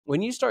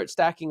when you start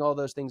stacking all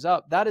those things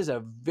up, that is a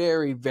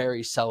very,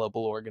 very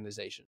sellable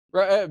organization,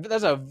 right?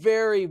 That's a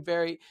very,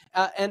 very,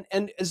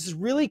 and this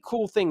really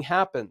cool thing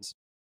happens,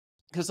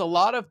 because a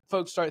lot of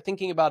folks start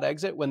thinking about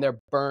exit when they're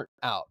burnt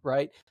out,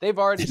 right? They've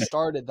already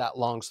started that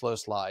long, slow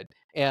slide,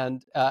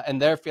 and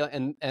they're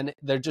feeling, and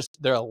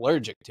they're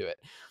allergic to it.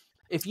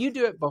 If you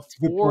do it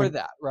before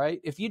that,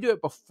 right? If you do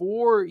it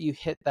before you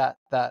hit that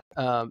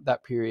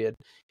period,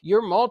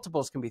 your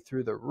multiples can be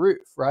through the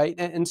roof, right?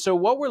 And so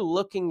what we're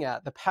looking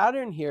at, the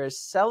pattern here is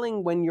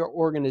selling when your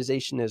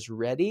organization is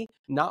ready,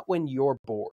 not when you're bored.